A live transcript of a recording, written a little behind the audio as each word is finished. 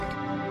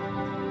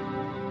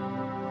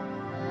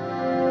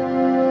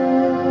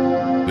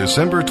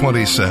December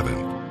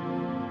 27th.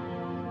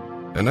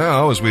 And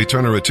now, as we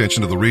turn our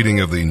attention to the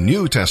reading of the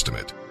New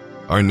Testament,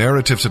 our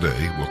narrative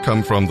today will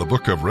come from the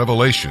book of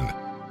Revelation,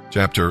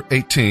 chapter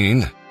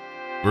 18,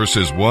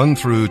 verses 1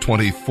 through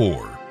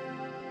 24.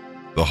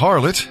 The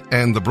harlot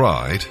and the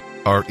bride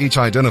are each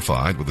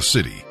identified with a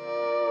city,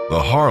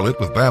 the harlot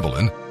with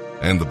Babylon,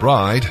 and the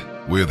bride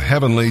with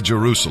heavenly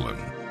Jerusalem.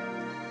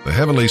 The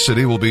heavenly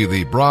city will be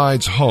the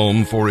bride's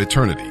home for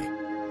eternity,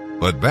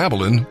 but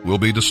Babylon will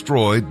be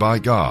destroyed by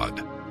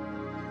God.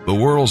 The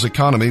world's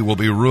economy will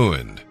be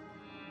ruined.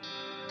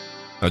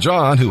 Now,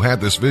 John, who had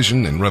this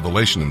vision in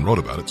Revelation and wrote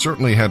about it,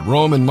 certainly had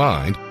Rome in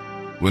mind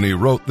when he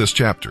wrote this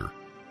chapter.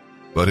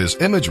 But his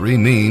imagery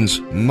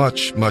means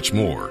much, much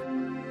more.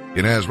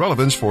 It has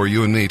relevance for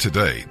you and me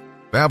today.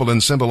 Babylon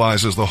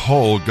symbolizes the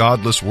whole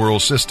godless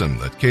world system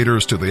that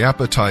caters to the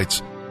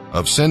appetites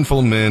of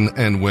sinful men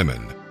and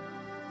women.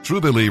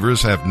 True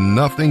believers have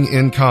nothing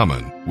in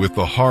common with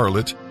the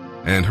harlot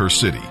and her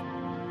city,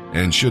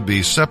 and should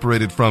be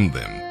separated from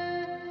them.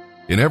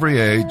 In every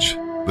age,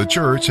 the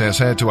church has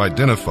had to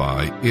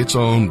identify its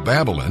own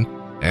Babylon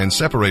and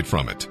separate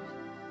from it.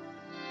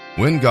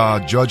 When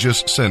God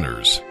judges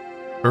sinners,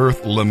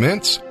 earth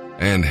laments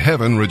and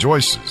heaven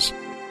rejoices.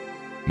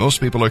 Most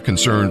people are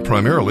concerned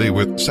primarily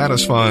with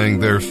satisfying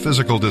their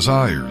physical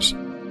desires.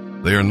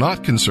 They are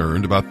not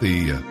concerned about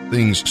the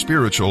things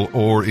spiritual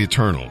or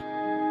eternal.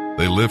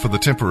 They live for the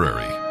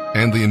temporary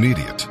and the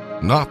immediate,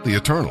 not the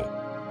eternal.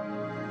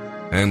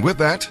 And with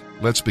that,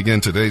 let's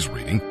begin today's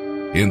reading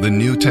in the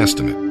New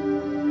Testament.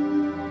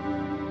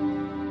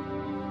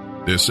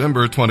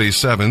 December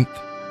 27th,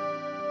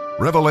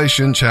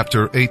 Revelation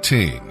chapter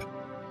 18,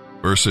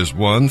 verses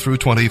 1 through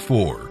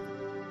 24.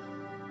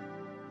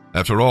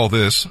 After all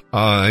this,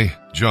 I,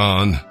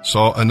 John,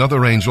 saw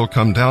another angel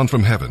come down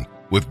from heaven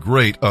with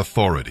great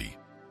authority,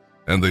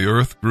 and the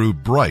earth grew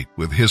bright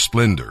with his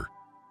splendor.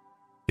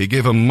 He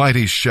gave a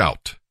mighty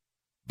shout,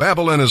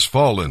 "Babylon is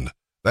fallen,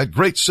 that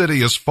great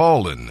city is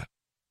fallen.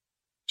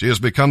 She has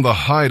become the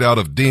hideout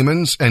of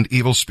demons and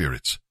evil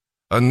spirits,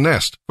 a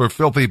nest for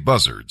filthy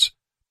buzzards,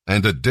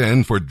 and a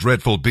den for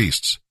dreadful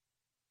beasts.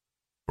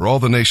 For all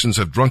the nations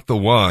have drunk the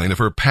wine of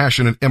her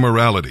passionate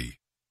immorality.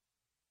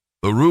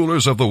 The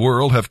rulers of the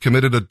world have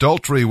committed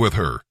adultery with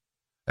her,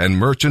 and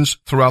merchants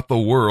throughout the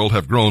world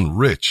have grown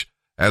rich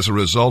as a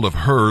result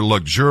of her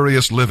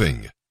luxurious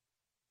living."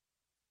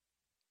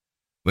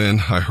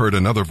 Then I heard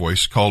another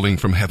voice calling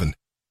from heaven,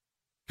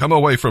 "Come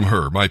away from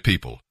her, my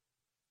people.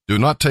 Do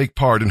not take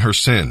part in her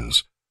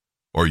sins,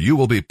 or you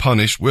will be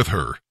punished with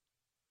her.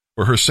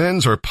 For her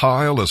sins are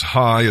piled as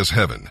high as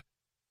heaven,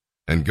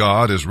 and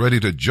God is ready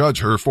to judge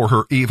her for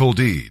her evil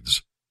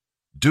deeds.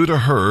 Do to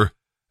her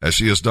as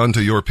she has done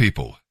to your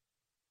people.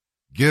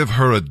 Give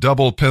her a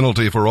double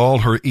penalty for all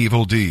her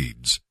evil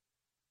deeds.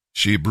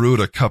 She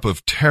brewed a cup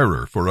of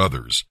terror for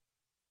others,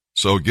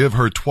 so give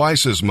her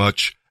twice as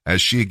much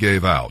as she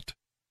gave out.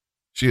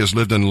 She has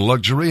lived in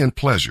luxury and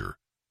pleasure,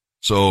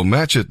 so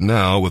match it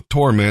now with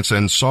torments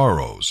and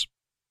sorrows.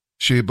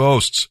 She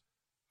boasts,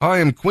 'I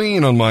am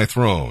queen on my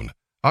throne.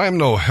 I am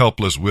no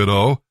helpless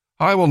widow.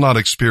 I will not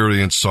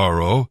experience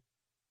sorrow.'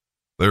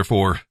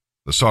 Therefore,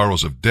 the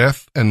sorrows of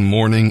death and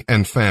mourning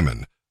and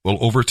famine will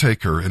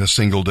overtake her in a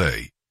single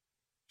day.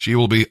 She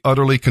will be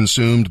utterly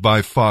consumed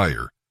by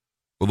fire,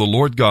 for the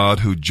Lord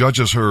God who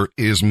judges her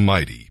is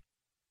mighty.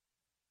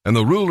 And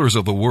the rulers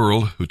of the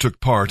world who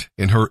took part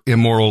in her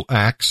immoral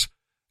acts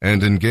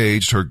and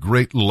engaged her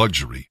great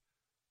luxury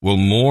will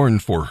mourn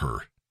for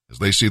her as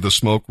they see the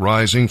smoke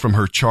rising from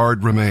her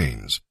charred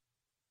remains.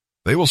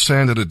 They will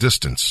stand at a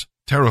distance,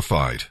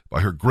 terrified by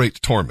her great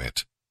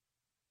torment.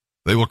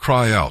 They will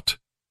cry out,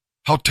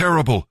 'How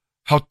terrible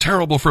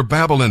for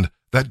Babylon,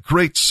 that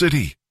great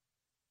city!'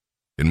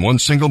 In one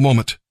single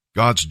moment,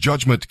 God's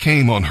judgment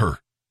came on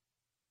her.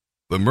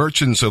 The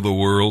merchants of the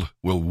world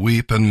will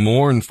weep and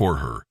mourn for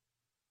her,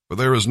 for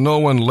there is no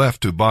one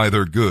left to buy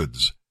their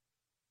goods.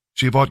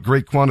 She bought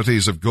great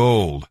quantities of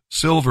gold,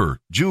 silver,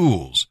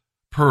 jewels,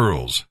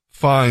 pearls,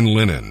 fine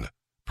linen,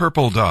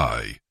 purple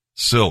dye,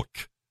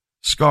 silk,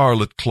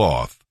 scarlet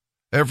cloth,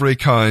 every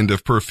kind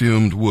of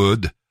perfumed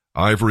wood,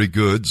 ivory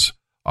goods,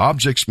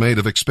 objects made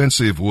of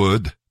expensive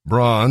wood,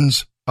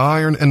 bronze,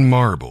 iron, and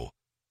marble.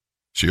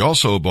 She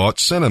also bought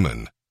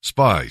cinnamon,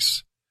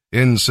 spice,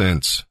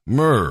 incense,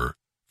 myrrh,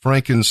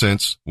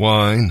 frankincense,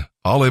 wine,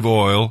 olive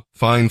oil,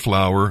 fine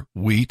flour,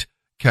 wheat,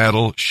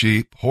 cattle,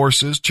 sheep,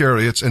 horses,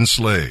 chariots, and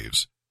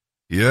slaves.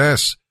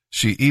 Yes,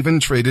 she even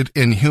traded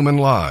in human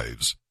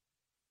lives.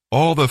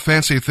 All the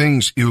fancy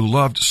things you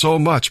loved so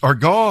much are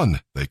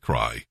gone," they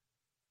cry.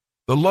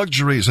 "The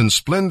luxuries and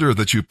splendor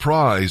that you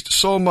prized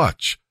so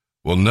much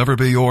will never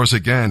be yours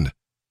again.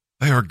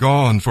 They are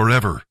gone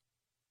forever."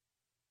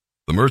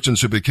 The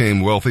merchants who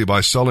became wealthy by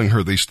selling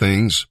her these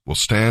things will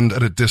stand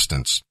at a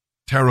distance,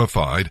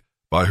 terrified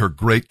by her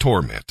great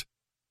torment.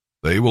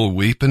 They will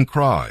weep and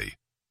cry,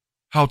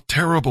 how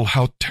terrible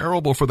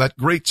for that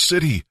great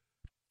city!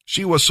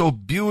 She was so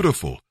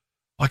beautiful,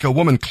 like a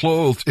woman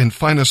clothed in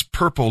finest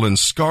purple and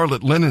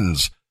scarlet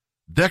linens,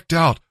 decked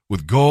out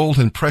with gold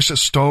and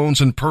precious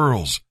stones and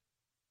pearls.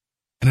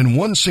 And in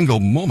one single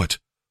moment,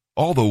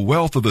 all the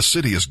wealth of the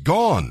city is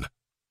gone.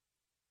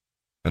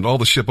 And all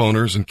the ship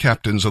owners and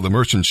captains of the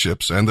merchant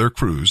ships and their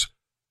crews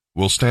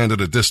will stand at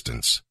a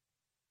distance.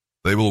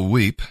 They will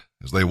weep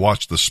as they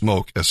watch the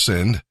smoke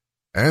ascend,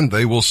 and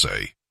they will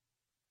say,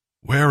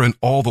 "Where in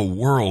all the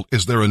world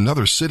is there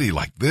another city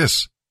like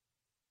this?"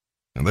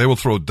 And they will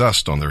throw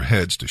dust on their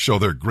heads to show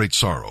their great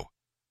sorrow.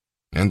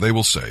 And they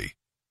will say,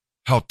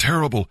 how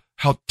terrible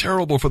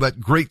for that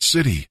great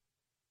city!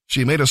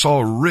 She made us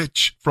all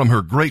rich from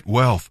her great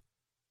wealth,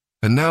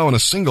 and now in a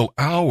single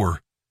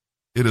hour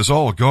it is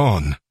all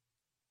gone.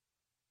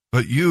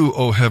 But you,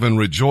 O heaven,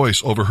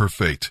 rejoice over her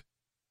fate,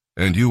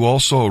 and you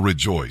also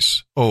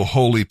rejoice, O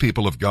holy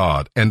people of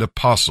God, and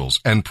apostles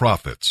and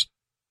prophets,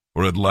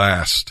 for at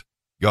last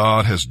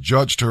God has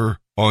judged her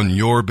on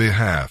your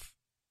behalf.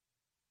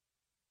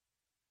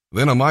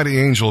 Then a mighty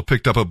angel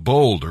picked up a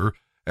boulder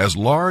as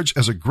large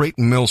as a great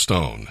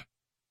millstone.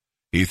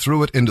 He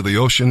threw it into the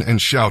ocean and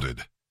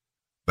shouted,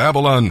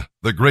 "Babylon,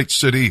 the great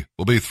city,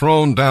 will be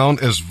thrown down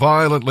as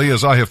violently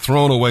as I have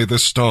thrown away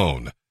this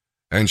stone,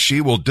 and she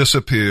will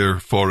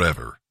disappear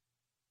forever.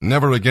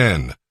 Never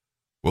again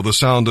will the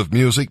sound of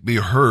music be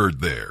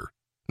heard there.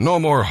 No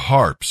more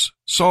harps,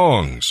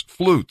 songs,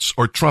 flutes,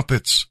 or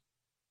trumpets.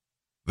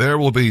 There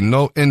will be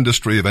no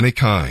industry of any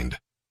kind,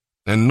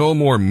 and no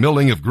more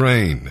milling of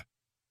grain.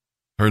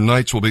 Her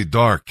nights will be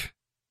dark,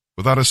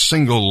 without a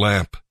single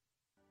lamp.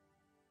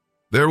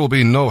 There will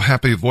be no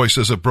happy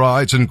voices of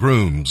brides and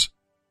grooms.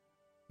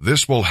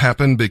 This will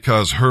happen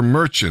because her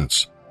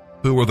merchants,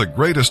 who were the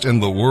greatest in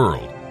the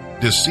world,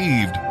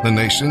 deceived the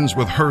nations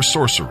with her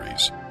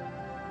sorceries.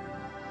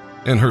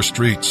 In her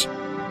streets,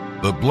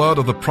 the blood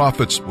of the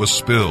prophets was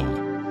spilled.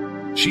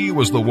 She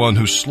was the one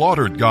who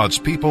slaughtered God's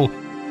people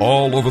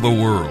all over the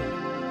world."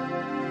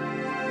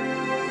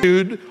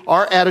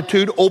 Our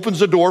attitude opens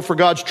the door for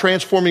God's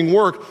transforming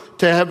work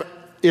to have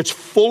its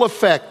full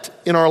effect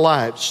in our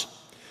lives.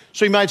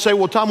 So you might say,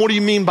 well, Tom, what do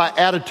you mean by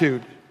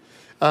attitude?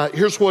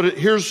 Here's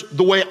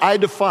the way I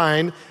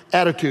define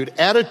attitude.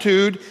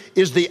 Attitude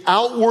is the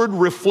outward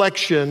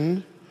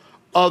reflection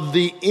of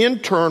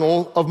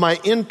my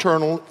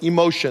internal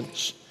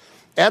emotions.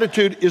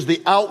 Attitude is the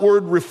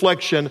outward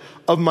reflection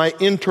of my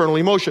internal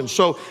emotions.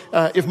 So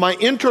if my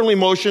internal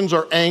emotions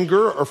are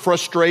anger or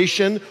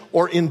frustration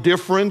or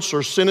indifference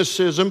or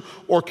cynicism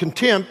or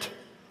contempt,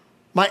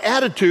 my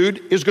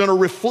attitude is going to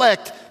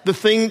reflect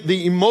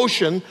the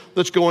emotion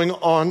that's going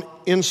on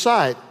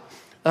inside.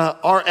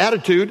 Our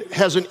attitude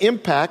has an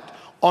impact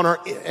on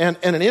and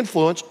an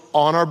influence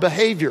on our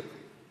behavior.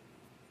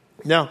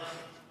 Now,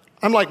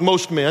 I'm like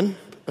most men,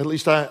 at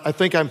least I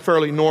think I'm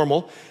fairly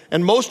normal,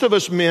 and most of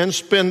us men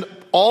spend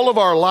all of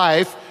our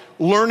life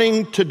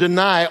learning to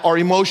deny our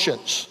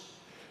emotions,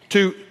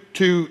 to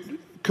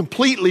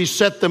completely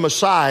set them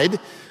aside,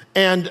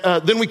 and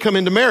then we come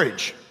into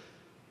marriage.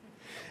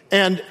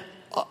 And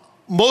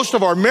most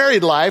of our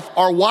married life,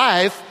 our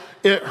wife,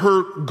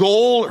 her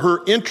goal,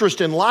 her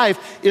interest in life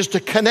is to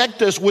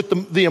connect us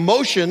with the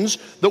emotions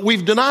that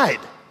we've denied.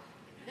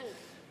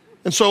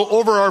 And so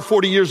over our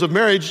 40 years of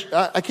marriage,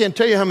 I can't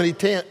tell you how many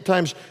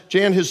times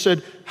Jan has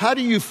said, "How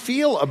do you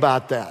feel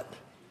about that?"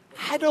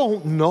 I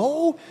don't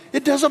know.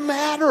 It doesn't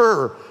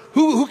matter.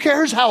 Who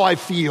cares how I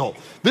feel?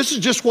 This is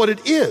just what it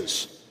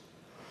is.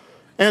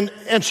 And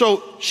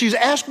so she's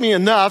asked me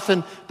enough,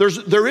 and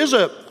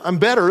I'm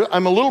better.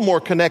 I'm a little more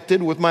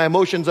connected with my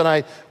emotions than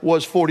I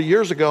was 40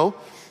 years ago.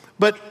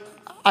 But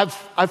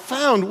I've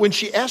found when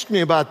she asked me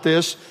about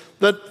this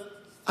that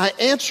I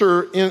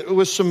answer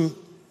in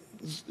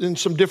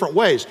some different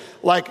ways.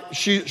 Like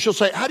she'll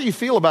say, "How do you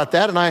feel about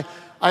that?" And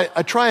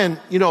I try and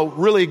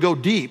really go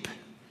deep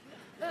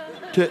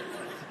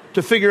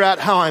to figure out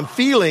how I'm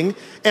feeling.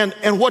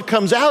 And what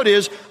comes out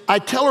is I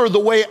tell her the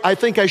way I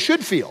think I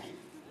should feel.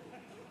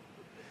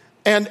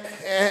 And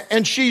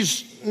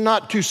she's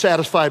not too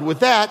satisfied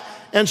with that.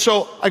 And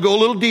so I go a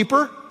little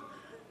deeper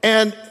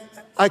and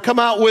I come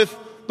out with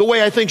the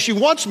way I think she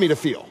wants me to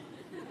feel.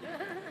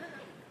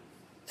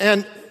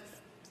 And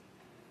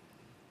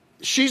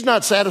she's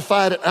not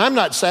satisfied, I'm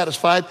not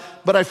satisfied,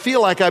 but I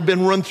feel like I've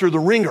been run through the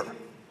ringer.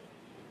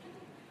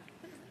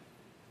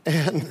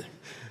 And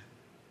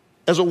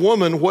as a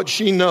woman, what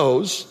she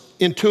knows,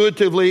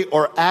 intuitively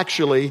or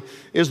actually,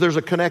 is there's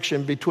a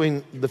connection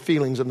between the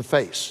feelings and the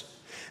face.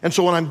 And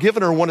so when I'm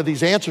giving her one of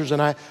these answers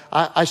and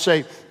I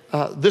say,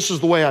 this is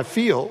the way I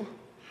feel,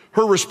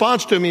 her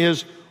response to me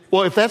is,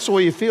 well, if that's the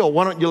way you feel,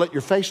 why don't you let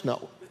your face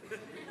know?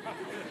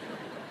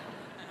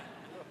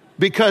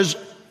 Because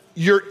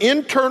your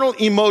internal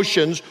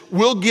emotions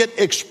will get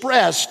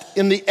expressed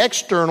in the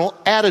external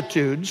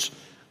attitudes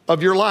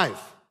of your life.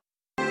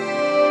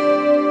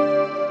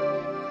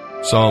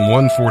 Psalm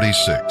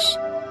 146,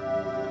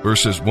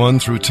 verses 1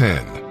 through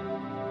 10.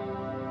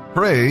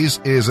 Praise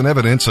is an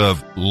evidence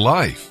of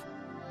life,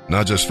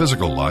 not just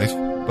physical life,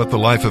 but the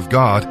life of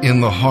God in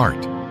the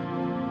heart.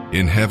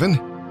 In heaven,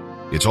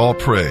 it's all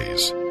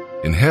praise.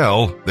 In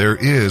hell, there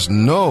is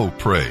no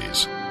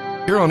praise.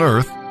 Here on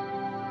earth,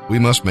 we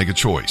must make a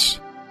choice.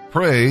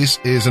 Praise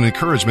is an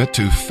encouragement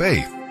to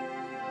faith.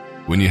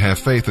 When you have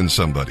faith in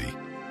somebody,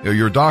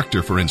 your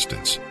doctor, for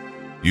instance,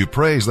 you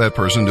praise that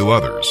person to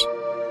others.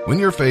 When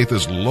your faith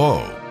is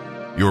low,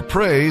 your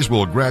praise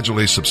will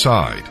gradually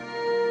subside.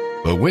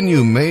 But when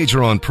you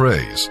major on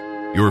praise,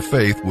 your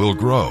faith will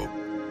grow.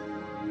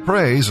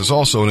 Praise is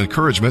also an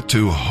encouragement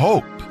to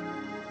hope.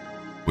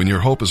 When your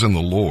hope is in the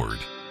Lord,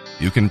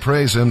 you can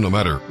praise Him no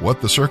matter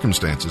what the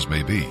circumstances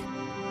may be.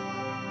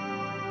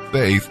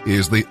 Faith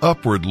is the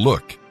upward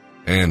look,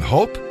 and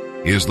hope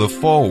is the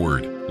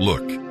forward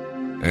look.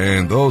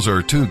 And those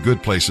are two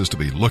good places to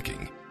be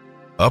looking,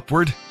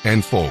 upward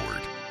and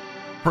forward.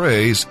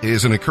 Praise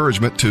is an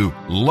encouragement to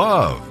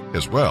love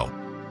as well,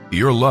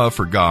 your love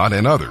for God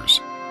and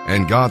others,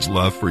 and God's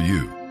love for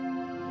you.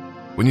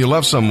 When you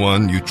love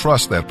someone, you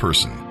trust that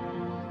person,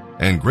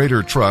 and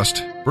greater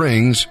trust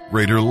brings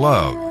greater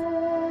love.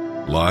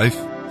 Life,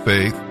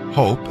 faith,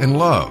 hope, and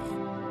love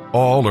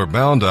all are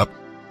bound up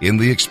in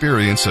the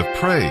experience of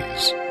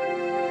praise.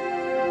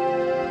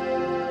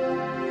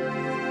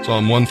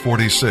 Psalm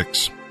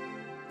 146,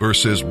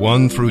 verses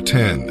 1 through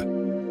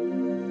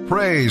 10.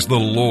 Praise the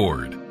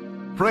Lord.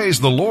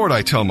 Praise the Lord,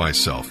 I tell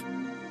myself.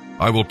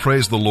 I will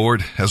praise the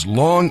Lord as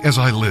long as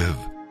I live.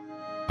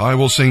 I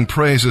will sing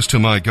praises to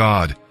my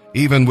God,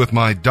 even with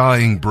my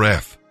dying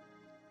breath.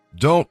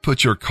 Don't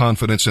put your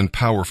confidence in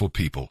powerful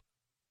people.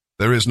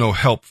 There is no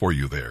help for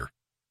you there.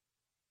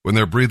 When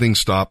their breathing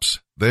stops,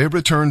 they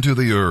return to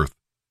the earth,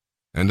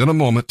 and in a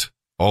moment,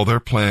 all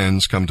their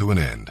plans come to an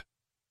end.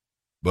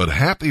 But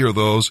happy are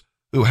those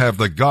who have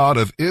the God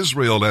of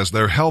Israel as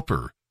their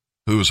helper,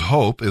 whose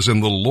hope is in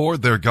the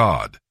Lord their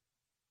God.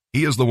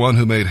 He is the one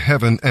who made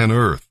heaven and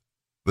earth,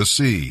 the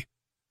sea,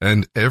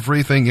 and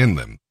everything in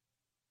them.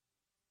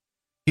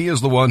 He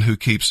is the one who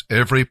keeps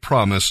every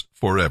promise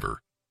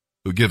forever,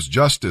 who gives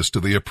justice to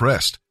the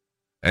oppressed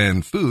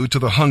and food to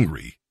the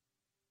hungry.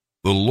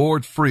 The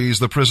Lord frees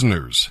the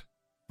prisoners.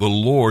 The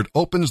Lord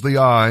opens the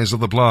eyes of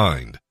the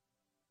blind.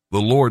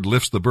 The Lord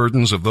lifts the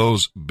burdens of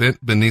those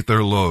bent beneath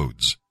their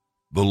loads.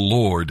 The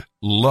Lord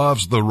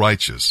loves the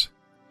righteous.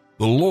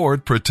 The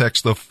Lord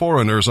protects the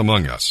foreigners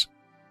among us.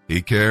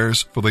 He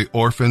cares for the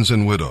orphans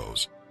and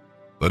widows,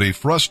 but He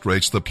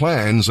frustrates the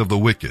plans of the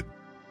wicked.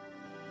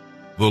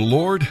 The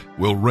Lord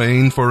will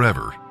reign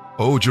forever.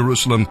 O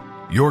Jerusalem,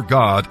 your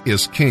God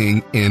is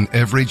King in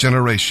every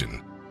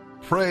generation.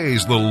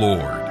 Praise the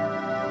Lord.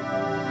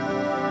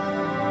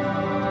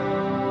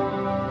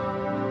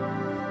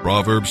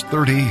 Proverbs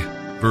 30,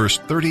 verse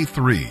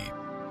 33.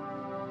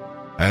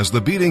 As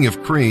the beating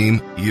of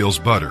cream yields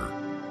butter,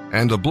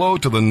 and a blow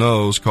to the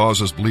nose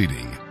causes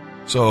bleeding,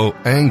 so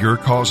anger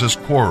causes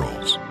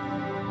quarrels.